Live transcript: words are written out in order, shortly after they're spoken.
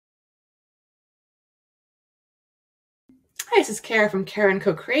Hi, this is Kara from Kara &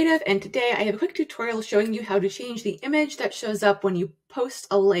 Co Creative, and today I have a quick tutorial showing you how to change the image that shows up when you post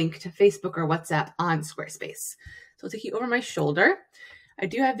a link to Facebook or WhatsApp on Squarespace. So I'll take you over my shoulder. I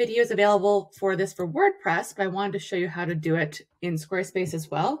do have videos available for this for WordPress, but I wanted to show you how to do it in Squarespace as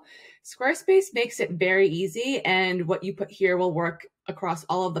well. Squarespace makes it very easy, and what you put here will work across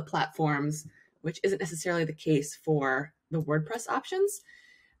all of the platforms, which isn't necessarily the case for the WordPress options.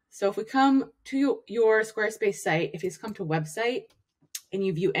 So if we come to your Squarespace site, if you just come to website and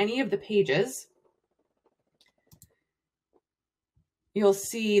you view any of the pages, you'll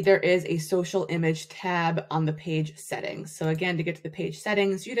see there is a social image tab on the page settings. So again, to get to the page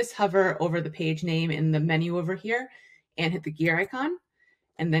settings, you just hover over the page name in the menu over here and hit the gear icon.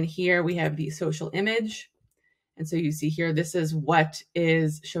 And then here we have the social image. And so you see here, this is what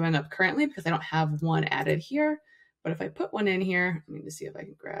is showing up currently because I don't have one added here. But if I put one in here, let me just see if I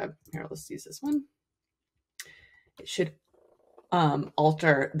can grab, here, let's use this one. It should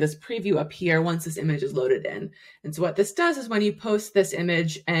alter this preview up here once this image is loaded in. And so what this does is when you post this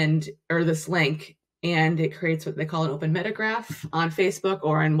image or this link, and it creates what they call an open metagraph on Facebook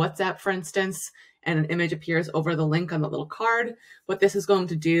or in WhatsApp, for instance, and an image appears over the link on the little card, what this is going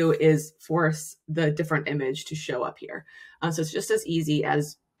to do is force the different image to show up here. So it's just as easy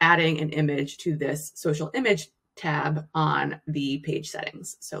as adding an image to this social image tab on the page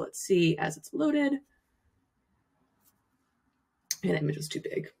settings. So let's see as it's loaded. And the image was too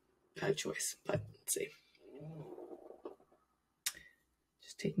big. Bad choice, but let's see.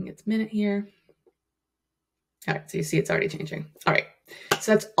 Just taking its minute here. All right, so you see it's already changing. All right,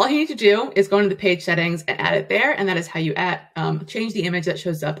 so that's all you need to do is go into the page settings and add it there. And that is how you change the image that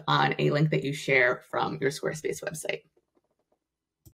shows up on a link that you share from your Squarespace website.